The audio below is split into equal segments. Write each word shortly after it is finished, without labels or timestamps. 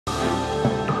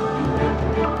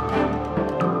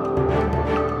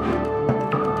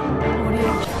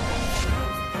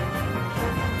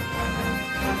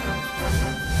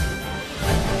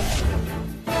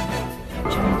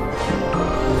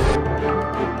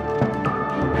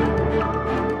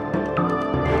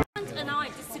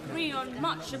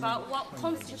about what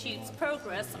constitutes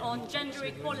progress on gender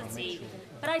equality,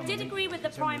 but I did agree with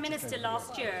the Prime Minister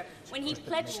last year when he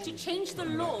pledged to change the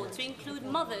law to include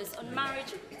mothers on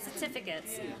marriage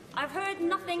certificates. I've heard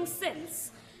nothing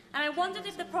since. And I wondered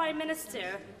if the Prime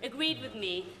Minister agreed with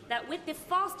me that with the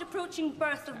fast approaching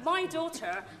birth of my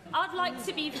daughter, I'd like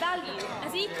to be valued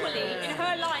as equally in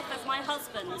her life as my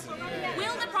husband.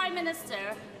 Will the Prime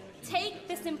Minister take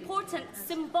this important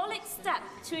symbolic step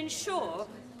to ensure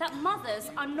that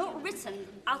mothers are not written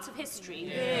out of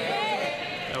history?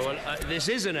 This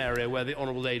is an area where the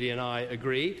Honourable Lady and I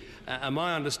agree, and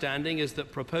my understanding is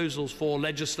that proposals for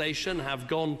legislation have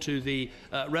gone to the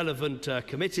relevant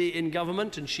committee in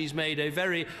government, and she's made a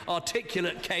very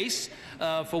articulate case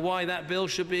for why that bill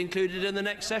should be included in the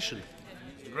next session.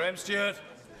 Graham Stewart.